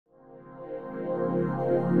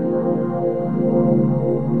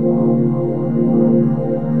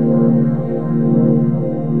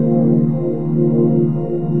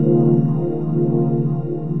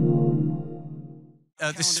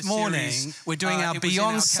this morning, we're doing our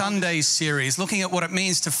Beyond Sundays series, looking at what it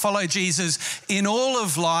means to follow Jesus in all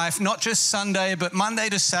of life, not just Sunday, but Monday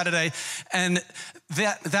to Saturday. And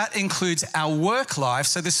that includes our work life.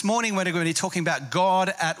 So this morning, we're going to be talking about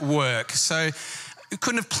God at work. So we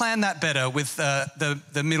couldn't have planned that better with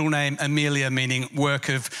the middle name Amelia, meaning work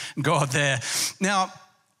of God there. Now,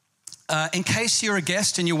 in case you're a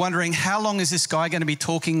guest and you're wondering how long is this guy going to be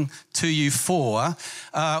talking to you for,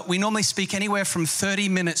 we normally speak anywhere from 30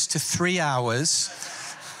 minutes to 3 hours.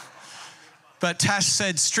 But Tash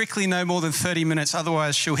said strictly no more than 30 minutes,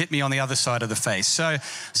 otherwise she'll hit me on the other side of the face.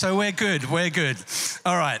 So we're good.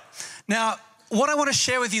 All right. Now, what I want to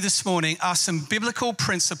share with you this morning are some biblical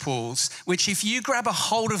principles which, if you grab a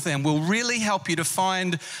hold of them, will really help you to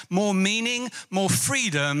find more meaning, more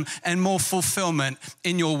freedom, and more fulfillment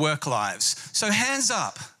in your work lives. So hands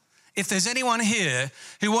up if there's anyone here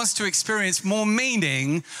who wants to experience more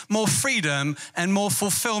meaning, more freedom, and more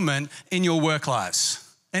fulfillment in your work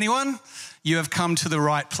lives. Anyone? You have come to the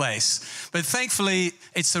right place. But thankfully,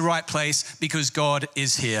 it's the right place because God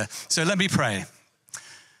is here. So let me pray.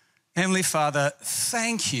 Heavenly Father,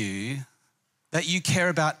 thank you that you care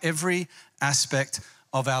about every aspect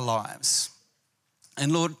of our lives.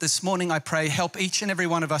 And Lord, this morning I pray, help each and every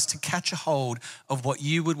one of us to catch a hold of what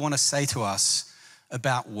you would want to say to us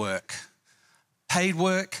about work. Paid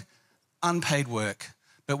work, unpaid work,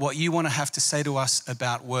 but what you want to have to say to us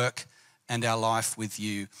about work and our life with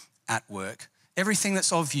you at work. Everything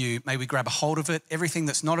that's of you, may we grab a hold of it. Everything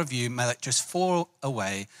that's not of you, may it just fall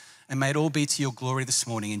away. And may it all be to your glory this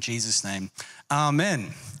morning in Jesus' name.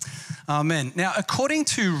 Amen. Amen. Now, according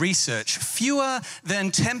to research, fewer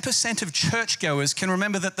than 10% of churchgoers can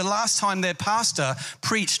remember that the last time their pastor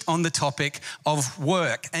preached on the topic of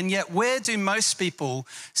work. And yet, where do most people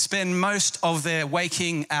spend most of their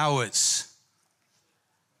waking hours?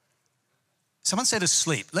 Someone said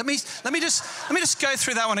asleep. Let me just go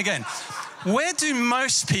through that one again. Where do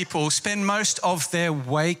most people spend most of their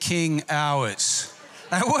waking hours?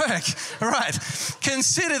 At work, right.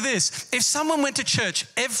 Consider this. If someone went to church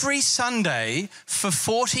every Sunday for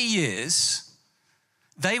 40 years,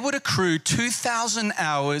 they would accrue 2,000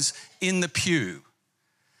 hours in the pew.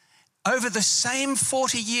 Over the same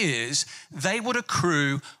 40 years, they would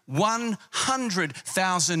accrue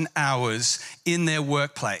 100,000 hours in their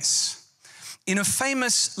workplace. In a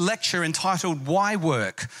famous lecture entitled Why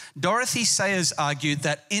Work, Dorothy Sayers argued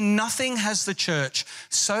that in nothing has the church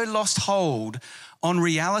so lost hold on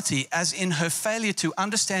reality as in her failure to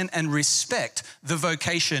understand and respect the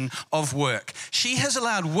vocation of work. She has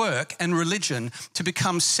allowed work and religion to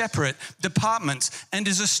become separate departments and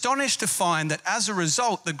is astonished to find that as a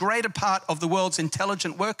result, the greater part of the world's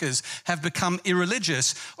intelligent workers have become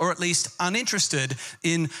irreligious or at least uninterested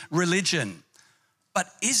in religion.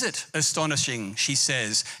 But is it astonishing, she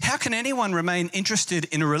says? How can anyone remain interested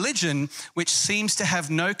in a religion which seems to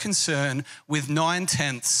have no concern with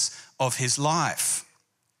 9/10 of his life?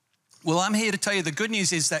 Well, I'm here to tell you the good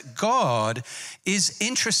news is that God is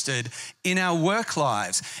interested in our work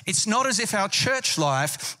lives. It's not as if our church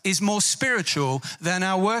life is more spiritual than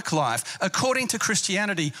our work life. According to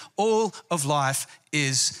Christianity, all of life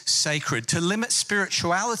is sacred. To limit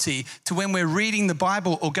spirituality to when we're reading the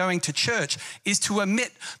Bible or going to church is to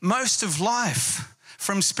omit most of life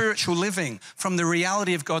from spiritual living, from the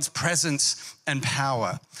reality of God's presence and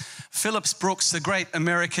power. Phillips Brooks, the great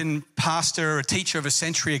American pastor or teacher of a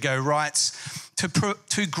century ago, writes,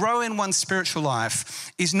 to grow in one's spiritual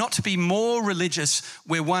life is not to be more religious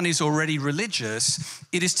where one is already religious.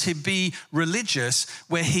 It is to be religious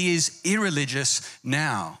where he is irreligious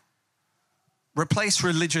now. Replace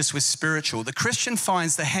religious with spiritual. The Christian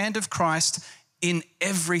finds the hand of Christ in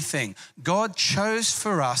everything. God chose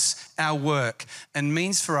for us our work and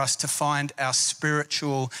means for us to find our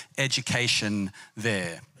spiritual education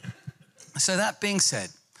there. So that being said,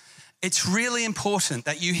 it's really important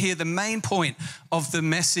that you hear the main point of the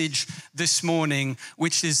message this morning,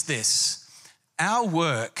 which is this: our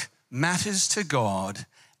work matters to God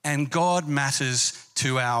and God matters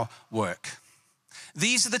to our work.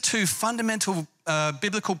 These are the two fundamental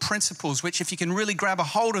biblical principles which, if you can really grab a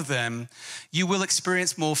hold of them, you will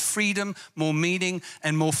experience more freedom, more meaning,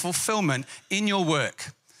 and more fulfillment in your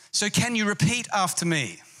work. So can you repeat after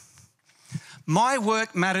me? My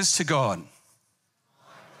work matters to God.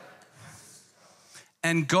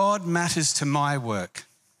 And God matters to my work.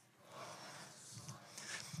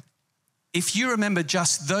 If you remember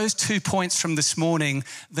just those 2 points from this morning,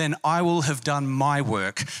 then I will have done my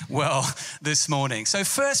work well this morning. So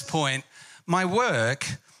first point, my work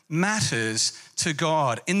matters to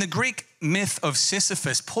God. In the Greek myth of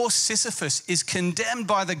Sisyphus, poor Sisyphus is condemned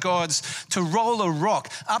by the gods to roll a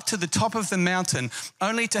rock up to the top of the mountain,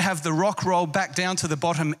 only to have the rock roll back down to the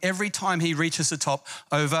bottom every time he reaches the top,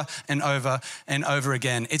 over and over and over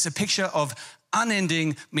again. It's a picture of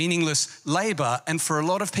unending, meaningless labor. And for a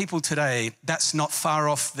lot of people today, that's not far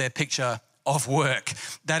off their picture of work,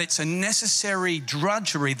 that it's a necessary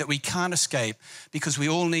drudgery that we can't escape because we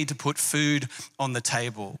all need to put food on the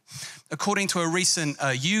table. According to a recent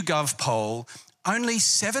YouGov poll, only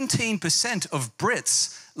 17% of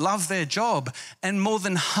Brits love their job, and more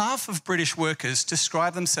than half of British workers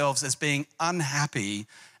describe themselves as being unhappy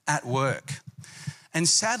at work. And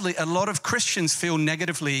sadly, a lot of Christians feel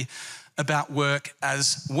negatively about work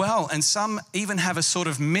as well. And some even have a sort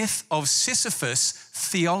of myth of Sisyphus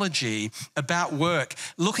theology about work,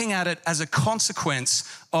 looking at it as a consequence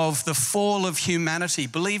of the fall of humanity,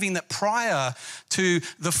 believing that prior to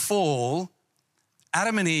the fall,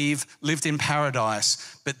 Adam and Eve lived in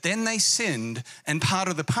paradise, but then they sinned, and part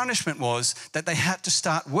of the punishment was that they had to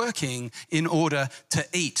start working in order to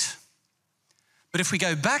eat. But if we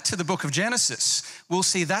go back to the book of Genesis, we'll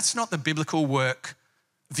see that's not the biblical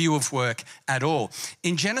view of work at all.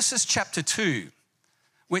 In Genesis chapter 2,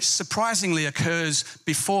 which surprisingly occurs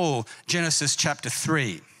before Genesis chapter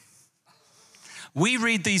 3, we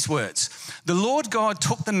read these words: "The Lord God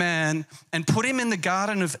took the man and put him in the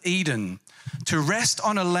Garden of Eden to rest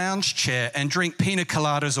on a lounge chair and drink pina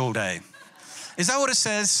coladas all day." Is that what it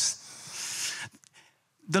says?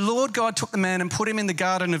 The Lord God took the man and put him in the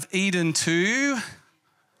Garden of Eden to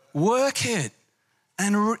work it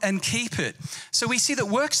and keep it. So we see that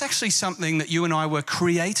work's actually something that you and I were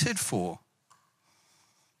created for.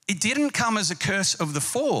 It didn't come as a curse of the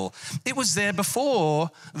fall. It was there before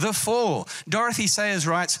the fall. Dorothy Sayers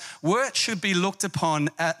writes, "Work should be looked upon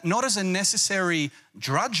not as a necessary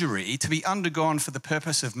drudgery to be undergone for the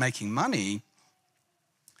purpose of making money,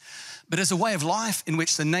 but as a way of life in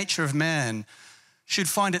which the nature of man should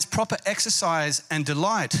find its proper exercise and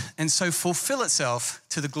delight, and so fulfill itself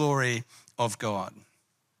to the glory of God."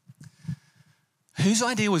 Whose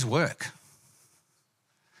idea was work?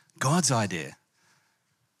 God's idea.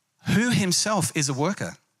 Who himself is a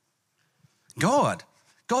worker? God.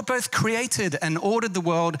 God both created and ordered the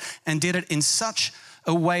world and did it in such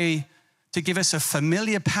a way to give us a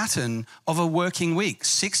familiar pattern of a working week.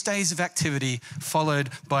 6 days of activity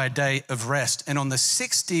followed by a day of rest. And on the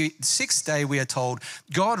sixth day, we are told,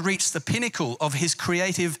 God reached the pinnacle of his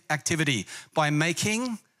creative activity by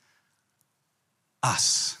making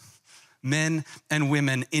us, men and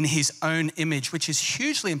women, in his own image, which is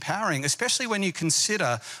hugely empowering, especially when you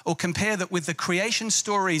consider or compare that with the creation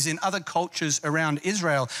stories in other cultures around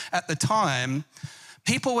Israel at the time.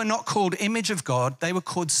 People were not called image of God, they were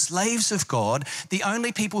called slaves of God. The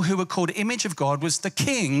only people who were called image of God was the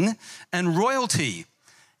king and royalty.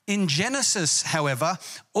 In Genesis, however,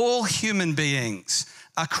 all human beings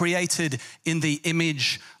are created in the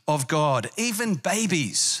image of God, even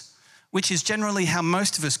babies, which is generally how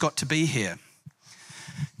most of us got to be here,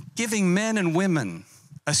 giving men and women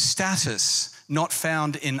a status not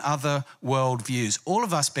found in other worldviews. All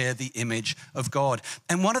of us bear the image of God.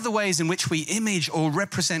 And one of the ways in which we image or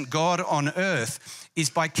represent God on earth is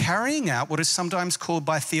by carrying out what is sometimes called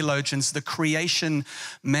by theologians the creation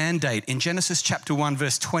mandate. In Genesis chapter 1,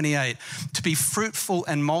 verse 28, to be fruitful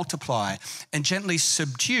and multiply and gently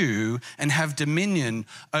subdue and have dominion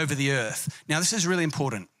over the earth. Now, this is really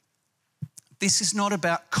important. This is not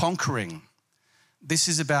about conquering. This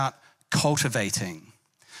is about cultivating.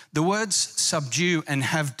 The words subdue and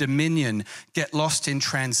have dominion get lost in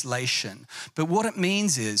translation. But what it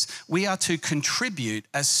means is we are to contribute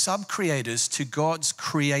as sub-creators to God's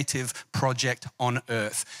creative project on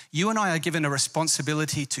earth. You and I are given a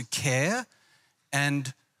responsibility to care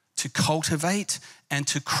and to cultivate and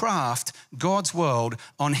to craft God's world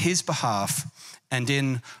on his behalf and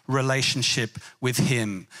in relationship with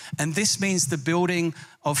him. And this means the building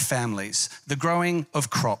of families, the growing of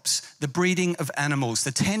crops, the breeding of animals,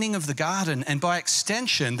 the tending of the garden, and by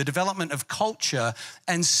extension, the development of culture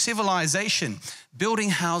and civilization, building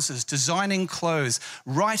houses, designing clothes,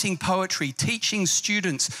 writing poetry, teaching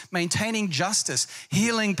students, maintaining justice,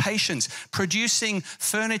 healing patients, producing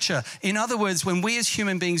furniture. In other words, when we as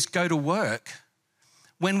human beings go to work,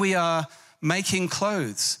 when we are making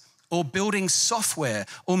clothes, or building software,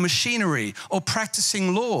 or machinery, or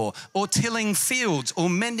practicing law, or tilling fields, or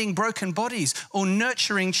mending broken bodies, or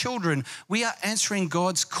nurturing children, we are answering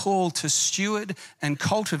God's call to steward and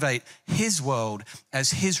cultivate his world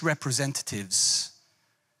as his representatives,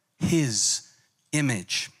 his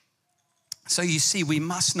image. So you see, we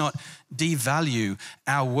must not devalue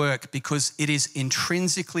our work because it is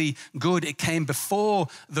intrinsically good. It came before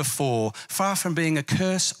the fall. Far from being a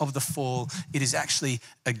curse of the fall, it is actually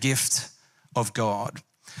a gift of God.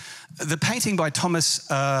 The painting by Thomas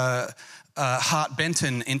Hart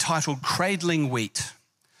Benton entitled Cradling Wheat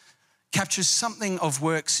captures something of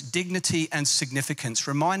work's dignity and significance,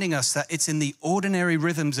 reminding us that it's in the ordinary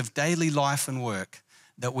rhythms of daily life and work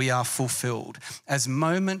that we are fulfilled. As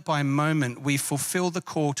moment by moment, we fulfill the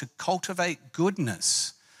call to cultivate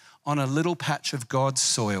goodness on a little patch of God's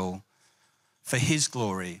soil for His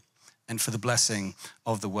glory and for the blessing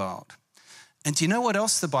of the world. And do you know what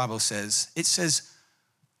else the Bible says? It says,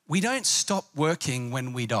 we don't stop working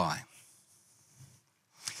when we die.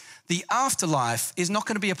 The afterlife is not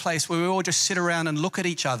going to be a place where we all just sit around and look at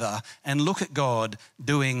each other and look at God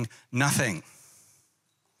doing nothing.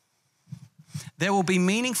 There will be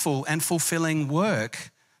meaningful and fulfilling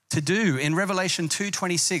work to do. In Revelation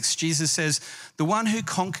 2:26, Jesus says, "The one who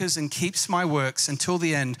conquers and keeps my works until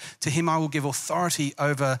the end, to him I will give authority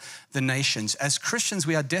over the nations." As Christians,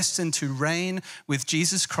 we are destined to reign with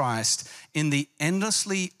Jesus Christ in the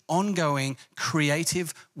endlessly ongoing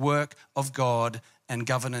creative work of God and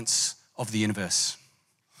governance of the universe.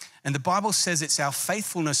 And the Bible says it's our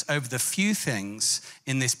faithfulness over the few things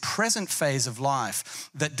in this present phase of life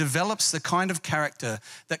that develops the kind of character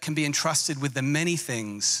that can be entrusted with the many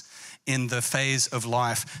things in the phase of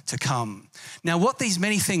life to come. Now, what these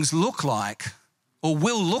many things look like, or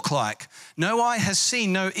will look like, no eye has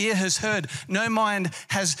seen, no ear has heard, no mind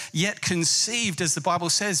has yet conceived, as the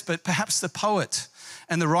Bible says, but perhaps the poet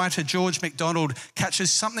and the writer George MacDonald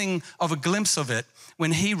catches something of a glimpse of it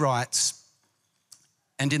when he writes,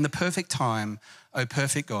 "And in the perfect time, O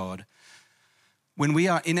perfect God, when we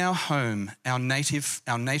are in our home, our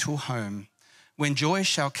natal home, when joy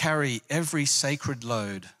shall carry every sacred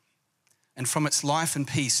load, and from its life and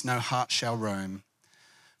peace no heart shall roam,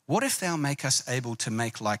 what if thou make us able to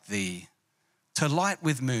make like thee, to light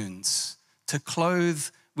with moons, to clothe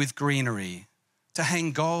with greenery, to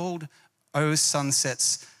hang gold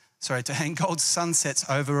sunsets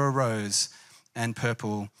over a rose and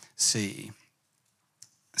purple sea."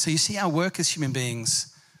 So you see, our work as human beings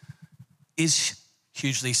is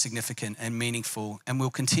hugely significant and meaningful, and will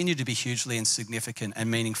continue to be hugely and significant and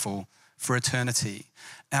meaningful for eternity.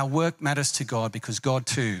 Our work matters to God because God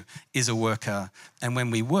too is a worker, and when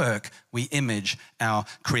we work, we image our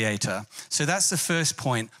Creator. So that's the first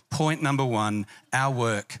point. Point number one, our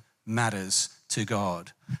work matters to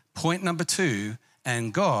God. Point number two,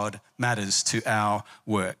 and God matters to our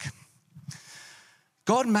work.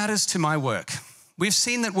 God matters to my work. We've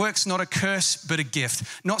seen that work's not a curse, but a gift.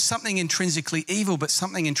 Not something intrinsically evil, but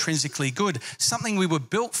something intrinsically good. Something we were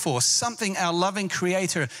built for. Something our loving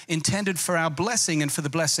Creator intended for our blessing and for the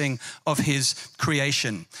blessing of His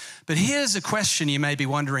creation. But here's a question you may be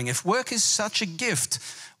wondering. If work is such a gift,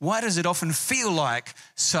 why does it often feel like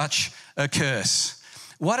such a curse?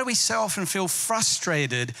 Why do we so often feel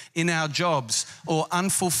frustrated in our jobs or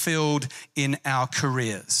unfulfilled in our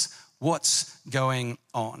careers? What's going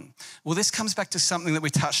on? Well, this comes back to something that we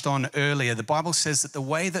touched on earlier. The Bible says that the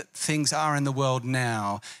way that things are in the world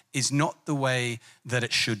now is not the way that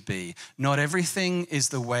it should be. Not everything is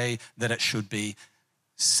the way that it should be.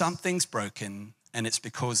 Something's broken, and it's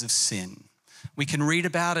because of sin. We can read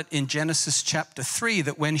about it in Genesis chapter 3,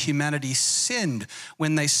 that when humanity sinned,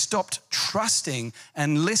 when they stopped trusting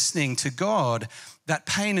and listening to God, that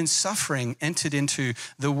pain and suffering entered into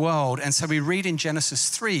the world. And so we read in Genesis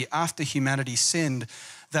 3, after humanity sinned,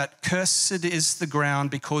 that cursed is the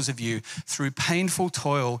ground because of you. Through painful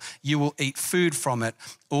toil, you will eat food from it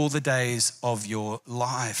all the days of your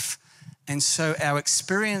life. And so our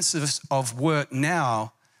experience of work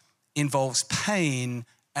now involves pain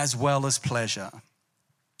as well as pleasure.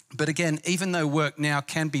 But again, even though work now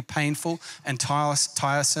can be painful and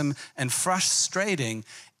tiresome and frustrating,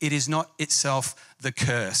 it is not itself the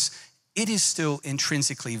curse. It is still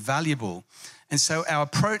intrinsically valuable. And so our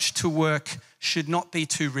approach to work should not be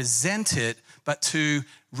to resent it, but to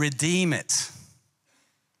redeem it.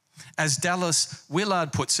 As Dallas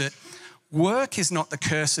Willard puts it, work is not the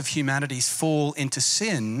curse of humanity's fall into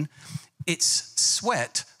sin. It's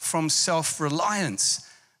sweat from self-reliance.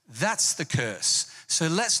 That's the curse. So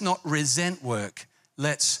let's not resent work.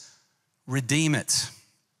 Let's redeem it.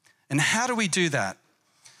 And how do we do that?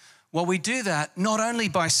 Well, we do that not only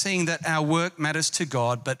by seeing that our work matters to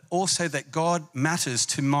God, but also that God matters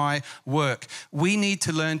to my work. We need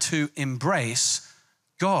to learn to embrace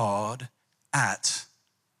God at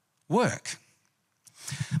work.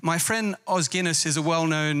 My friend Os Guinness is a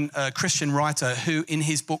well-known Christian writer who, in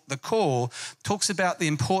his book, The Call, talks about the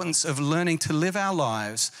importance of learning to live our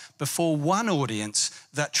lives before one audience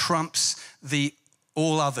that trumps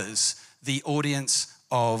all others, the audience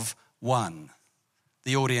of one,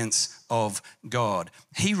 the audience of God.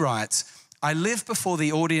 He writes, "I live before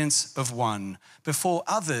the audience of one. Before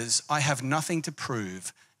others, I have nothing to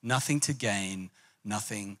prove, nothing to gain,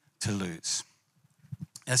 nothing to lose."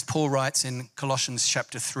 As Paul writes in Colossians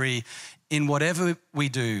chapter 3, "In whatever we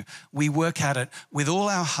do, we work at it with all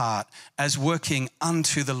our heart as working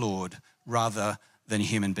unto the Lord rather than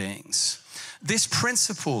human beings." This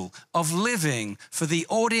principle of living for the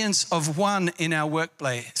audience of one in our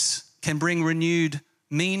workplace can bring renewed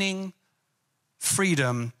meaning,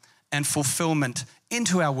 freedom, and fulfillment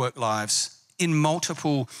into our work lives in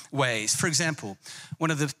multiple ways. For example,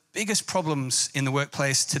 one of the biggest problems in the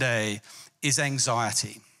workplace today is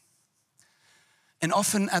anxiety. And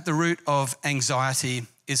often at the root of anxiety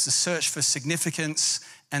is the search for significance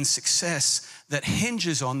and success that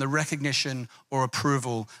hinges on the recognition or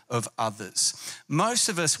approval of others. Most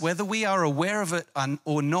of us, whether we are aware of it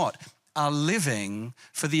or not, are living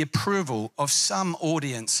for the approval of some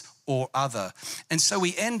audience or other. And so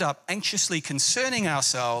we end up anxiously concerning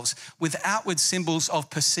ourselves with outward symbols of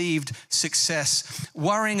perceived success,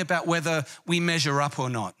 worrying about whether we measure up or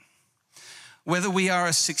not, whether we are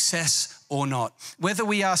a success or not, whether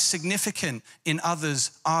we are significant in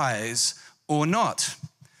others' eyes or not.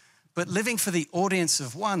 But living for the audience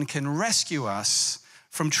of one can rescue us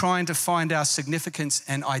from trying to find our significance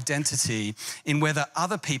and identity in whether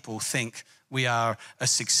other people think we are a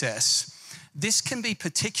success. This can be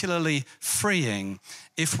particularly freeing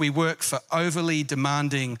if we work for overly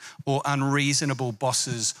demanding or unreasonable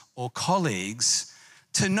bosses or colleagues,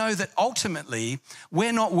 to know that ultimately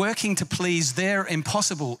we're not working to please their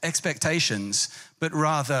impossible expectations, but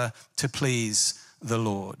rather to please the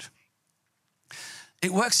Lord.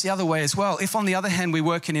 It works the other way as well. If, on the other hand, we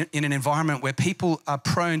work in an environment where people are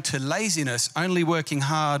prone to laziness, only working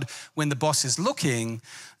hard when the boss is looking,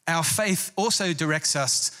 our faith also directs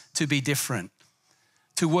us to be different,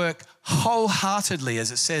 to work wholeheartedly, as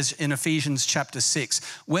it says in Ephesians chapter 6,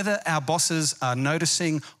 whether our bosses are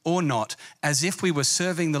noticing or not, as if we were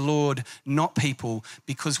serving the Lord, not people,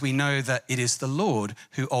 because we know that it is the Lord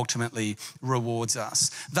who ultimately rewards us.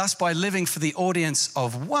 Thus, by living for the audience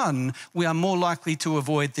of one, we are more likely to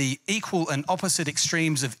avoid the equal and opposite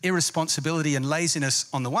extremes of irresponsibility and laziness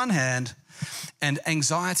on the one hand, and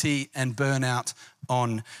anxiety and burnout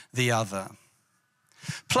on the other.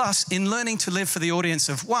 Plus, in learning to live for the audience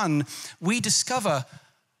of one, we discover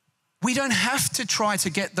we don't have to try to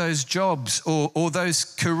get those jobs or those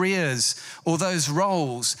careers or those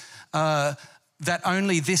roles that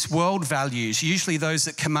only this world values, usually those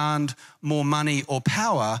that command more money or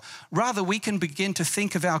power. Rather, we can begin to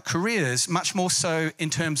think of our careers much more so in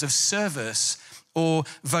terms of service or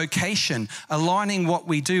vocation, aligning what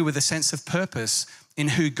we do with a sense of purpose in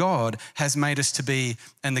who God has made us to be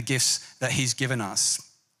and the gifts that he's given us.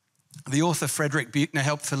 The author Frederick Buechner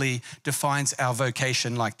helpfully defines our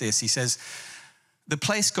vocation like this. He says, "The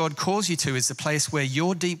place God calls you to is the place where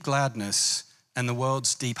your deep gladness and the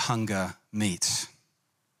world's deep hunger meet."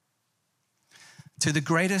 To the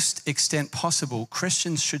greatest extent possible,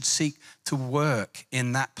 Christians should seek to work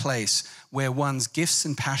in that place where one's gifts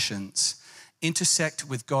and passions intersect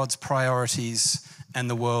with God's priorities and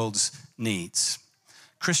the world's needs.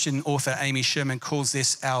 Christian author Amy Sherman calls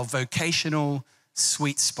this our vocational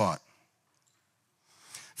sweet spot.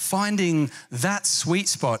 Finding that sweet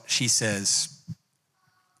spot, she says,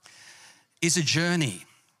 is a journey.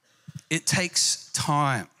 It takes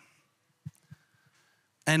time.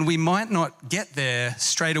 And we might not get there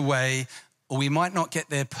straight away, or we might not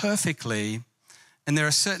get there perfectly. And there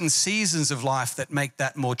are certain seasons of life that make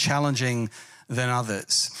that more challenging than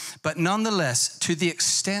others. But nonetheless, to the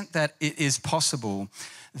extent that it is possible,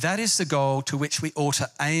 that is the goal to which we ought to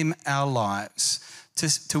aim our lives,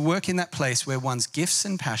 to work in that place where one's gifts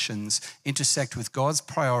and passions intersect with God's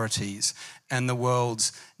priorities and the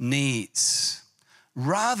world's needs,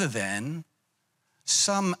 rather than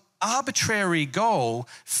some arbitrary goal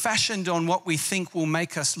fashioned on what we think will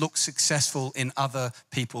make us look successful in other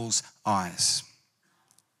people's eyes.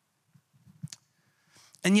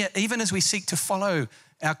 And yet, even as we seek to follow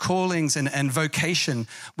our callings and vocation,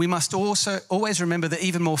 we must also always remember the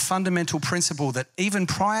even more fundamental principle that even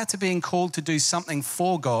prior to being called to do something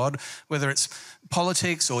for God, whether it's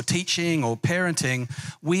politics or teaching or parenting,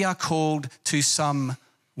 we are called to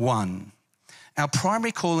someone. Our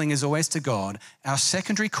primary calling is always to God. Our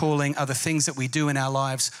secondary calling are the things that we do in our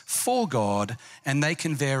lives for God, and they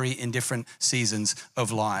can vary in different seasons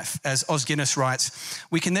of life. As Os Guinness writes,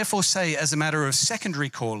 we can therefore say as a matter of secondary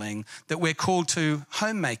calling that we're called to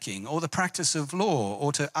homemaking or the practice of law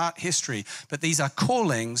or to art history, but these are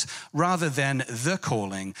callings rather than the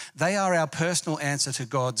calling. They are our personal answer to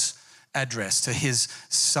God's address, to his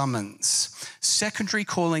summons. Secondary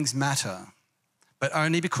callings matter, but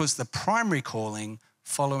only because the primary calling,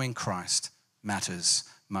 following Christ, matters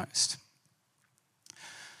most.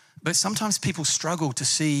 But sometimes people struggle to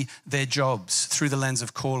see their jobs through the lens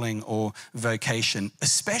of calling or vocation,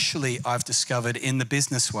 especially, I've discovered, in the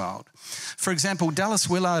business world. For example, Dallas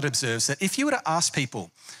Willard observes that if you were to ask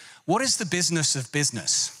people, what is the business of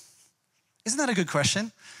business? Isn't that a good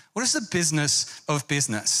question? What is the business of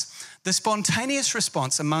business? The spontaneous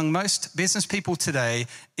response among most business people today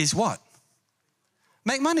is what?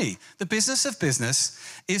 Make money. The business of business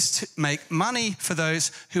is to make money for those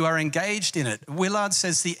who are engaged in it. Willard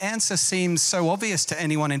says the answer seems so obvious to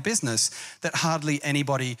anyone in business that hardly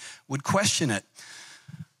anybody would question it.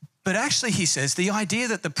 But actually, he says, the idea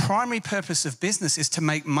that the primary purpose of business is to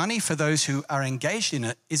make money for those who are engaged in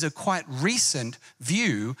it is a quite recent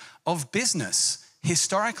view of business,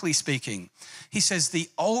 historically speaking. He says the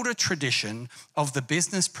older tradition of the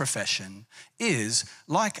business profession is,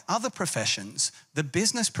 like other professions, the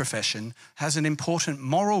business profession has an important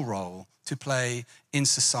moral role to play in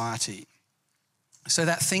society. So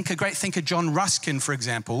that great thinker John Ruskin, for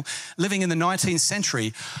example, living in the 19th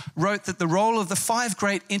century, wrote that the role of the 5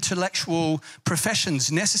 great intellectual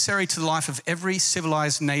professions necessary to the life of every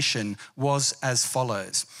civilized nation was as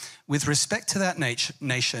follows. With respect to that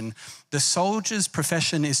nation, the soldier's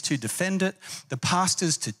profession is to defend it, the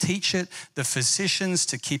pastors to teach it, the physicians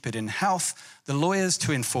to keep it in health, the lawyers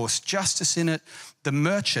to enforce justice in it, the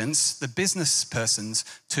merchants, the business persons,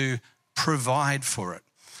 to provide for it.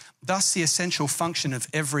 Thus, the essential function of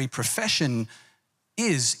every profession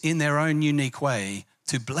is, in their own unique way,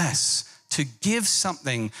 to bless, to give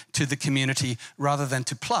something to the community rather than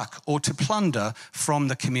to pluck or to plunder from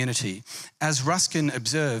the community. As Ruskin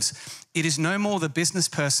observes, it is no more the business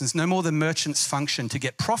person's, no more the merchant's function to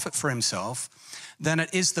get profit for himself than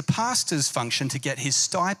it is the pastor's function to get his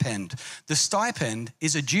stipend. The stipend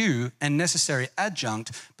is a due and necessary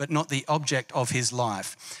adjunct, but not the object of his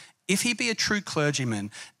life. If he be a true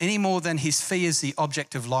clergyman, any more than his fee is the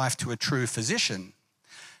object of life to a true physician,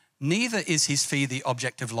 neither is his fee the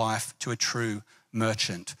object of life to a true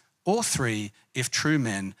merchant, or 3, if true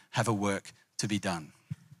men have a work to be done.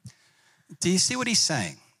 Do you see what he's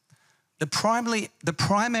saying? The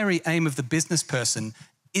primary aim of the business person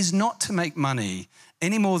is not to make money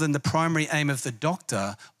any more than the primary aim of the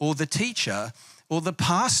doctor or the teacher or the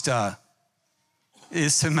pastor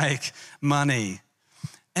is to make money.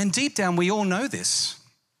 And deep down, we all know this,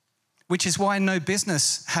 which is why no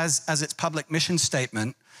business has as its public mission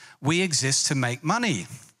statement, we exist to make money.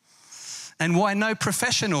 And why no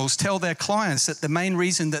professionals tell their clients that the main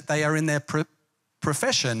reason that they are in their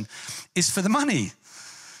profession is for the money.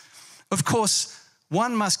 Of course,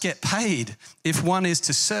 one must get paid if one is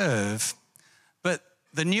to serve, but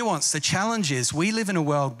the nuance, the challenge is we live in a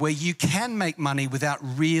world where you can make money without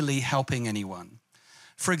really helping anyone.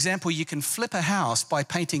 For example, you can flip a house by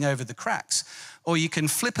painting over the cracks, or you can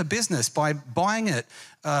flip a business by buying it,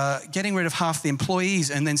 getting rid of half the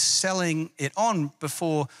employees and then selling it on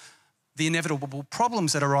before the inevitable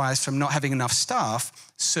problems that arise from not having enough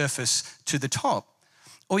staff surface to the top.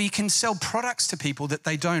 Or you can sell products to people that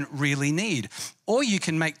they don't really need. Or you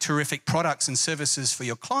can make terrific products and services for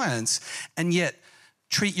your clients and yet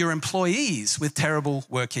treat your employees with terrible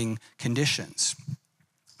working conditions.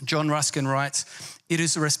 John Ruskin writes, it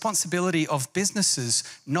is the responsibility of businesses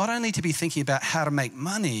not only to be thinking about how to make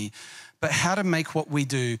money, but how to make what we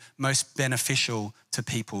do most beneficial to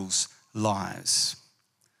people's lives.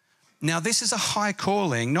 Now, this is a high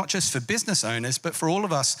calling, not just for business owners, but for all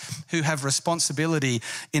of us who have responsibility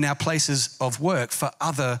in our places of work for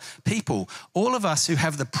other people. All of us who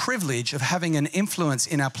have the privilege of having an influence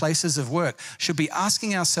in our places of work should be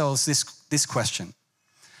asking ourselves this question.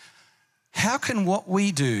 How can what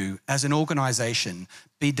we do as an organization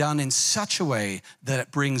be done in such a way that it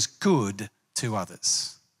brings good to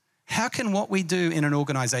others? How can what we do in an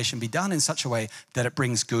organization be done in such a way that it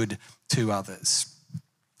brings good to others?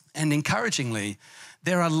 And encouragingly,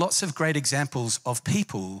 there are lots of great examples of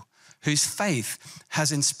people whose faith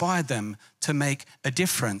has inspired them to make a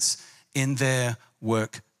difference in their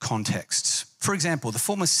work contexts. For example, the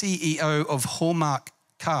former CEO of Hallmark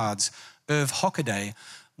Cards, Irv Hockaday,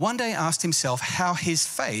 one day asked himself how his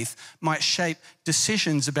faith might shape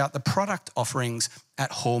decisions about the product offerings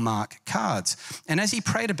at Hallmark Cards. And as he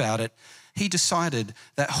prayed about it, he decided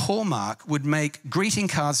that Hallmark would make greeting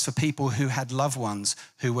cards for people who had loved ones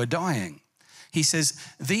who were dying. He says,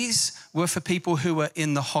 these were for people who were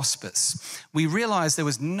in the hospice. We realized there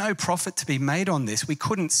was no profit to be made on this. We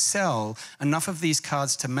couldn't sell enough of these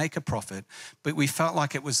cards to make a profit, but we felt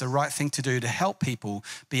like it was the right thing to do to help people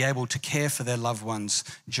be able to care for their loved ones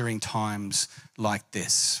during times like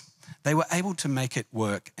this. They were able to make it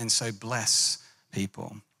work and so bless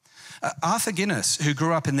people. Arthur Guinness, who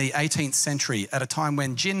grew up in the 18th century at a time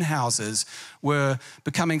when gin houses were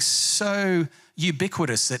becoming so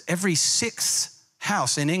ubiquitous that every sixth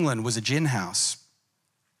house in England was a gin house.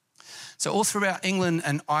 So all throughout England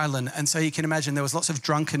and Ireland, and so you can imagine there was lots of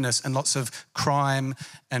drunkenness and lots of crime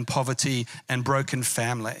and poverty and broken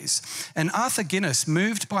families. And Arthur Guinness,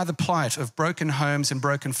 moved by the plight of broken homes and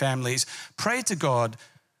broken families, prayed to God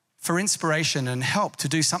for inspiration and help to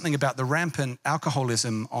do something about the rampant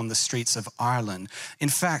alcoholism on the streets of Ireland. In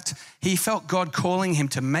fact, he felt God calling him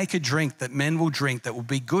to make a drink that men will drink that will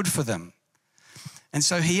be good for them. And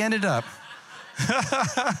so he ended up,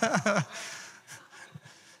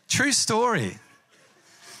 true story.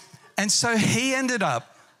 And so he ended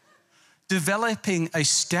up developing a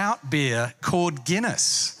stout beer called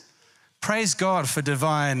Guinness. Praise God for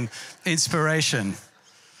divine inspiration.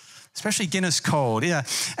 Especially Guinness cold, yeah.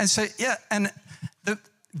 And so, yeah, and the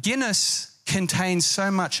Guinness contains so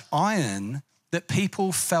much iron that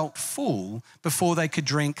people felt full before they could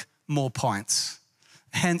drink more pints.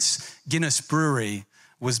 Hence, Guinness Brewery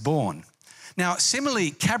was born. Now,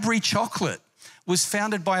 similarly, Cadbury chocolate was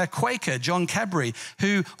founded by a Quaker, John Cadbury,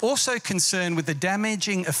 who, also concerned with the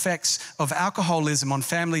damaging effects of alcoholism on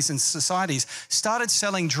families and societies, started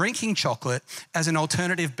selling drinking chocolate as an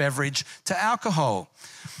alternative beverage to alcohol.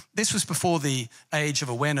 This was before the age of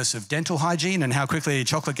awareness of dental hygiene and how quickly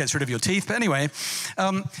chocolate gets rid of your teeth. But anyway,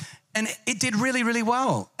 and it did really, really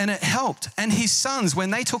well, and it helped. And his sons, when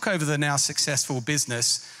they took over the now successful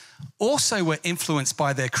business, also were influenced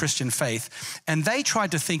by their Christian faith, and they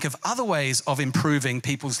tried to think of other ways of improving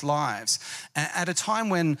people's lives. At a time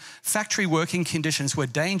when factory working conditions were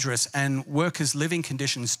dangerous and workers' living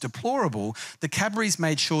conditions deplorable, the Cadburys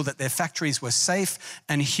made sure that their factories were safe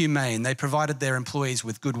and humane. They provided their employees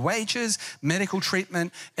with good wages, medical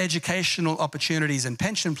treatment, educational opportunities, and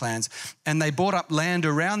pension plans, and they bought up land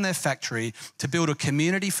around their factory to build a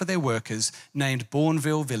community for their workers named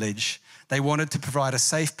Bournville Village. They wanted to provide a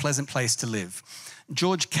safe, pleasant place to live.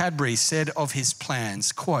 George Cadbury said of his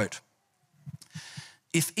plans, quote,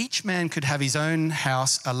 "If each man could have his own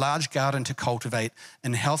house, a large garden to cultivate,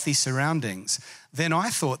 and healthy surroundings, then I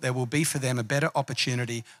thought there will be for them a better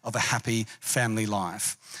opportunity of a happy family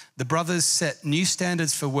life." The brothers set new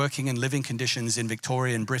standards for working and living conditions in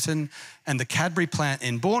Victorian Britain, and the Cadbury plant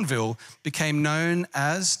in Bournville became known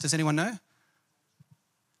as, does anyone know?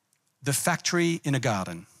 The factory in a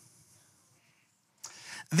garden.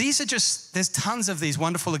 These are just, there's tons of these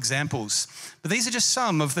wonderful examples, but these are just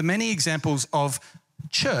some of the many examples of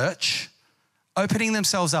church opening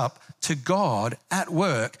themselves up to God at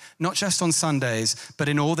work, not just on Sundays, but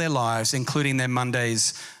in all their lives, including their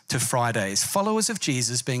Mondays to Fridays. Followers of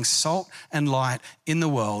Jesus being salt and light in the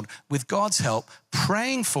world with God's help,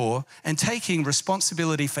 praying for and taking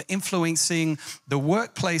responsibility for influencing the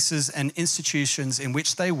workplaces and institutions in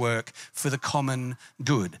which they work for the common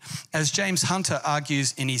good. As James Hunter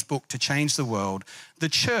argues in his book, To Change the World, the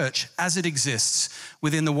church as it exists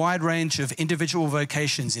within the wide range of individual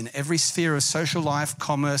vocations in every sphere of social life,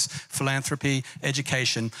 commerce, philanthropy,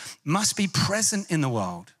 education, must be present in the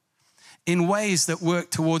world in ways that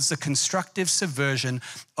work towards the constructive subversion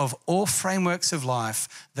of all frameworks of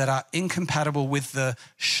life that are incompatible with the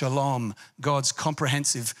shalom, God's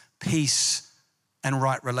comprehensive peace and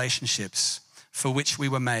right relationships for which we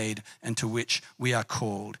were made and to which we are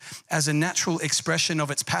called. As a natural expression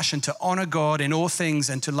of its passion to honor God in all things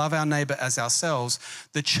and to love our neighbor as ourselves,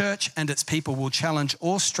 the church and its people will challenge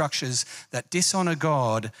all structures that dishonor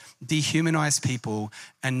God, dehumanize people,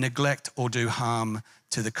 and neglect or do harm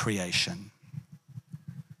to the creation.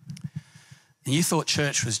 And you thought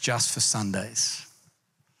church was just for Sundays.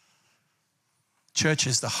 Church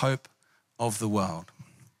is the hope of the world.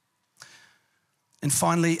 And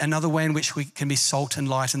finally, another way in which we can be salt and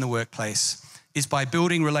light in the workplace is by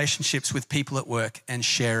building relationships with people at work and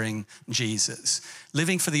sharing Jesus.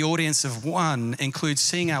 Living for the audience of one includes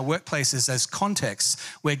seeing our workplaces as contexts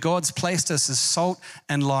where God's placed us as salt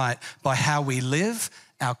and light by how we live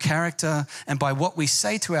our character, and by what we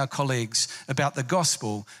say to our colleagues about the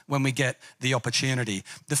gospel when we get the opportunity.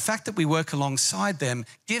 The fact that we work alongside them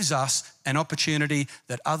gives us an opportunity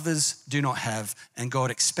that others do not have, and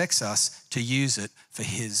God expects us to use it for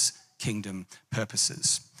his kingdom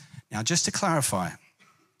purposes. Now, just to clarify,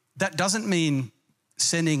 that doesn't mean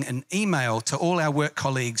sending an email to all our work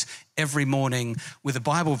colleagues every morning with a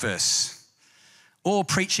Bible verse, or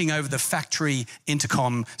preaching over the factory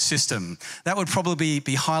intercom system. That would probably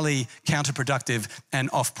be highly counterproductive and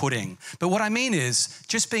off-putting. But what I mean is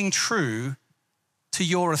just being true to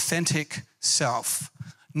your authentic self,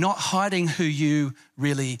 not hiding who you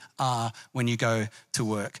really are when you go to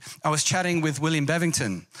work. I was chatting with William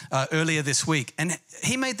Bevington earlier this week, and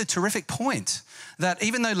he made the terrific point that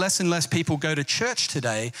even though less and less people go to church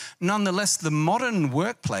today, nonetheless, the modern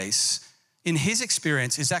workplace, in his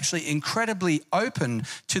experience, is actually incredibly open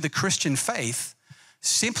to the Christian faith,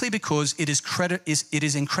 simply because it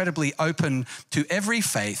is incredibly open to every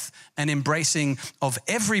faith and embracing of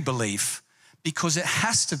every belief, because it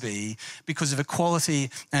has to be because of equality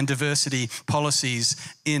and diversity policies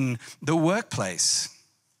in the workplace.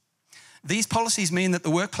 These policies mean that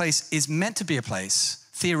the workplace is meant to be a place,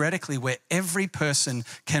 theoretically, where every person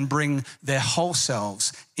can bring their whole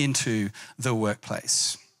selves into the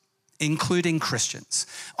workplace, including Christians.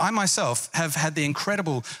 I myself have had the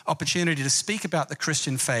incredible opportunity to speak about the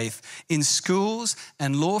Christian faith in schools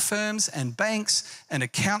and law firms and banks and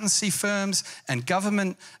accountancy firms and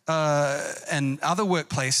government and other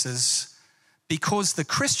workplaces, because the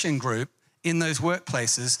Christian group in those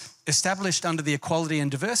workplaces, established under the equality and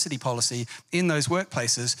diversity policy in those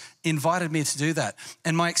workplaces, invited me to do that.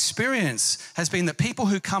 And my experience has been that people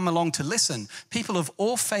who come along to listen, people of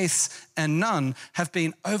all faiths and none, have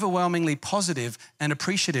been overwhelmingly positive and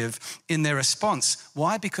appreciative in their response.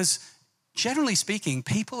 Why? Because generally speaking,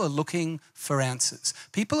 people are looking for answers.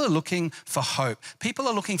 People are looking for hope. People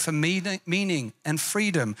are looking for meaning and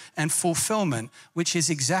freedom and fulfillment, which is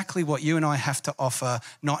exactly what you and I have to offer,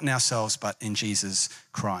 not in ourselves, but in Jesus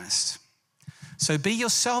Christ. So be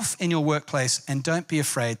yourself in your workplace, and don't be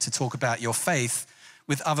afraid to talk about your faith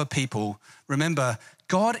with other people. Remember,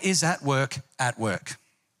 God is at work at work.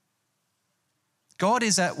 God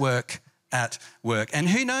is at work at work. And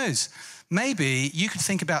who knows? Maybe you could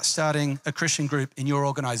think about starting a Christian group in your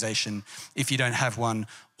organization if you don't have one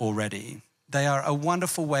already. They are a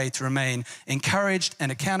wonderful way to remain encouraged and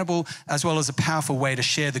accountable, as well as a powerful way to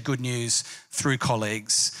share the good news through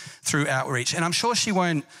colleagues, through outreach. And I'm sure she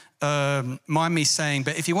won't mind me saying,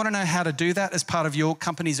 but if you want to know how to do that as part of your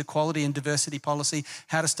company's equality and diversity policy,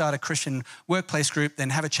 how to start a Christian workplace group,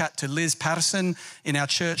 then have a chat to Liz Patterson in our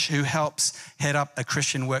church, who helps head up a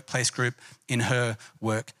Christian workplace group in her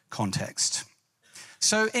work context.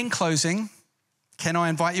 So in closing, can I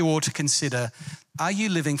invite you all to consider, are you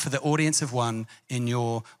living for the audience of one in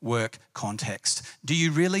your work context? Do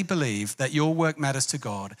you really believe that your work matters to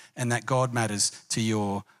God and that God matters to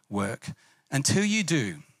your work? Until you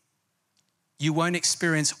do, you won't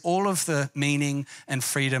experience all of the meaning and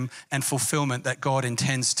freedom and fulfillment that God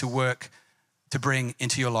intends to bring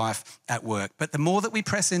into your life at work. But the more that we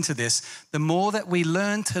press into this, the more that we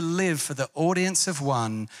learn to live for the audience of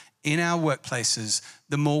one in our workplaces,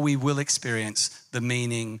 the more we will experience the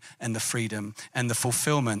meaning and the freedom and the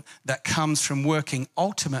fulfillment that comes from working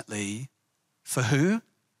ultimately for who?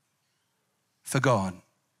 For God.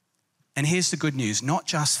 And here's the good news, not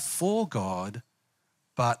just for God,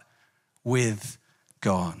 but with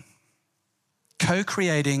God.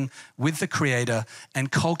 Co-creating with the Creator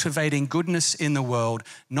and cultivating goodness in the world,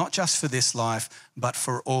 not just for this life, but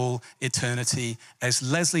for all eternity. As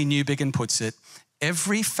Leslie Newbigin puts it,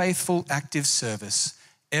 every faithful active service,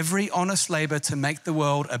 every honest labor to make the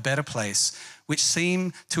world a better place, which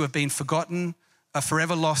seem to have been forgotten, are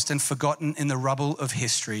forever lost and forgotten in the rubble of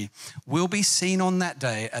history, will be seen on that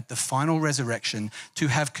day at the final resurrection to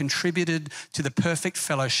have contributed to the perfect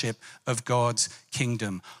fellowship of God's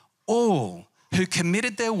kingdom. All who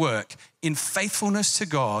committed their work in faithfulness to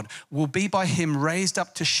God will be by him raised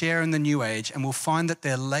up to share in the new age, and will find that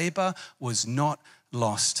their labor was not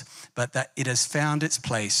lost, but that it has found its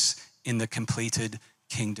place in the completed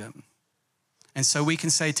kingdom. And so we can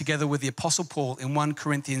say together with the Apostle Paul in 1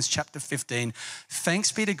 Corinthians chapter 15, thanks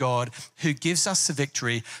be to God who gives us the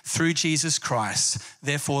victory through Jesus Christ.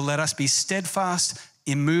 Therefore, let us be steadfast,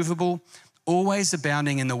 immovable, always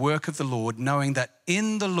abounding in the work of the Lord, knowing that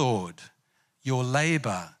in the Lord your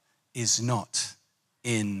labor is not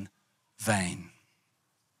in vain.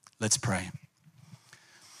 Let's pray.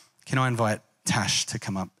 Can I invite Tash to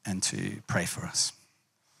come up and to pray for us?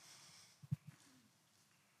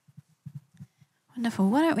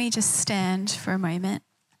 Wonderful. Why don't we just stand for a moment?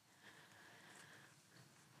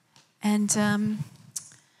 And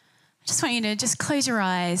I just want you to just close your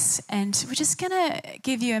eyes, and we're just going to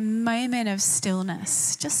give you a moment of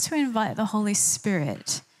stillness just to invite the Holy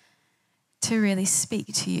Spirit to really speak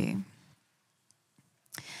to you.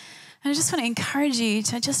 And I just want to encourage you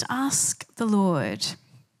to just ask the Lord,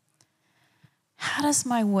 how does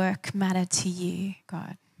my work matter to you,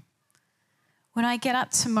 God? When I get up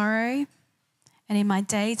tomorrow and in my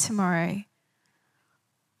day tomorrow,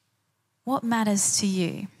 what matters to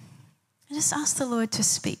you? And just ask the Lord to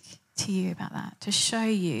speak to you about that, to show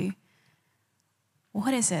you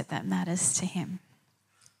what is it that matters to him.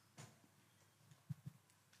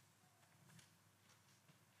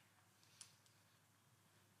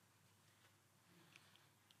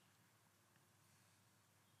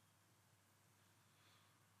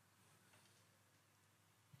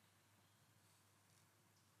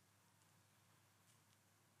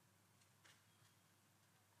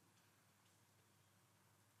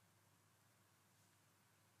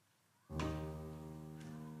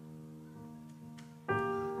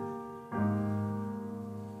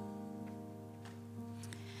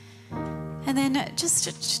 And then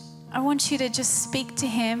I want you to just speak to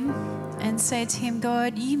him and say to him,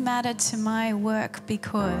 God, you matter to my work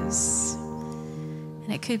because.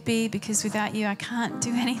 And it could be because without you I can't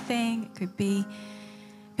do anything. It could be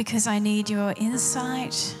because I need your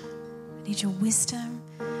insight, I need your wisdom.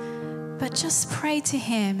 But just pray to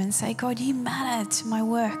him and say, God, you matter to my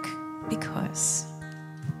work because.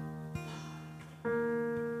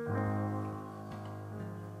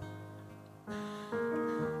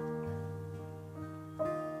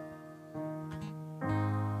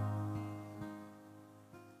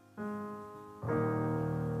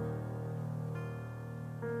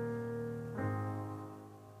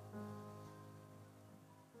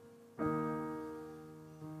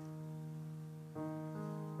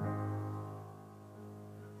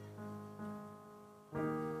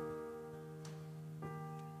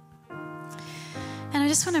 And I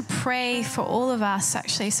just want to pray for all of us,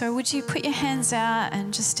 actually. So would you put your hands out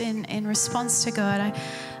and just in response to God,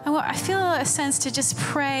 I feel a sense to just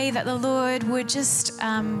pray that the Lord would just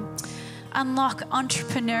unlock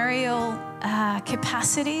entrepreneurial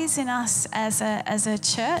capacities in us as a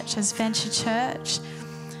church, as Venture Church.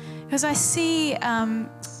 Because I see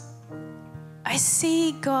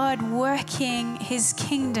God working his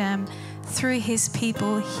kingdom through his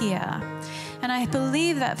people here. And I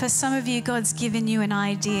believe that for some of you, God's given you an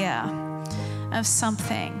idea of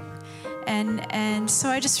something. And so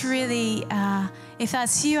I just really, if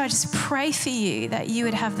that's you, I just pray for you that you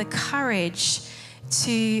would have the courage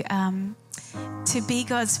to be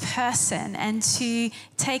God's person and to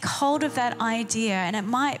take hold of that idea. And it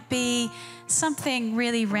might be something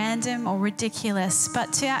really random or ridiculous,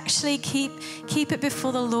 but to actually keep it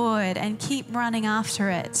before the Lord and keep running after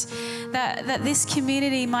it. That this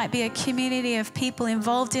community might be a community of people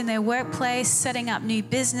involved in their workplace, setting up new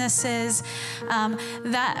businesses,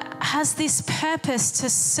 that has this purpose to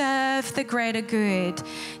serve the greater good,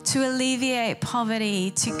 to alleviate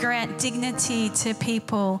poverty, to grant dignity to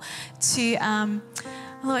people, to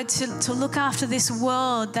Lord, to look after this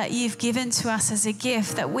world that you've given to us as a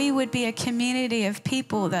gift, that we would be a community of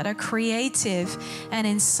people that are creative and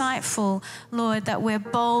insightful, Lord, that we're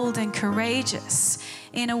bold and courageous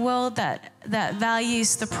in a world that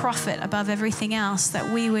values the profit above everything else,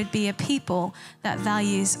 that we would be a people that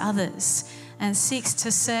values others and seeks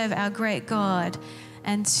to serve our great God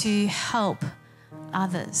and to help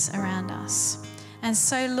others around us. And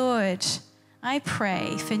so, Lord, I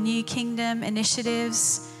pray for new kingdom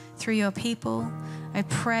initiatives through your people. I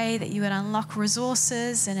pray that you would unlock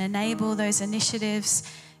resources and enable those initiatives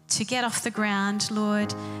to get off the ground,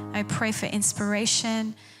 Lord. I pray for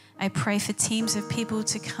inspiration. I pray for teams of people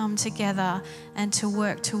to come together and to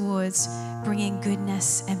work towards bringing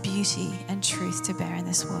goodness and beauty and truth to bear in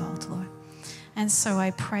this world, Lord. And so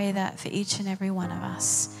I pray that for each and every one of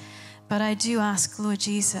us. But I do ask, Lord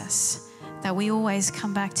Jesus, that we always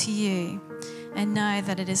come back to you and know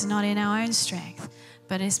that it is not in our own strength,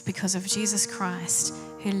 but it's because of Jesus Christ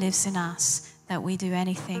who lives in us that we do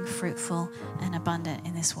anything fruitful and abundant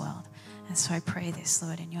in this world. And so I pray this,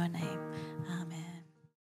 Lord, in your name.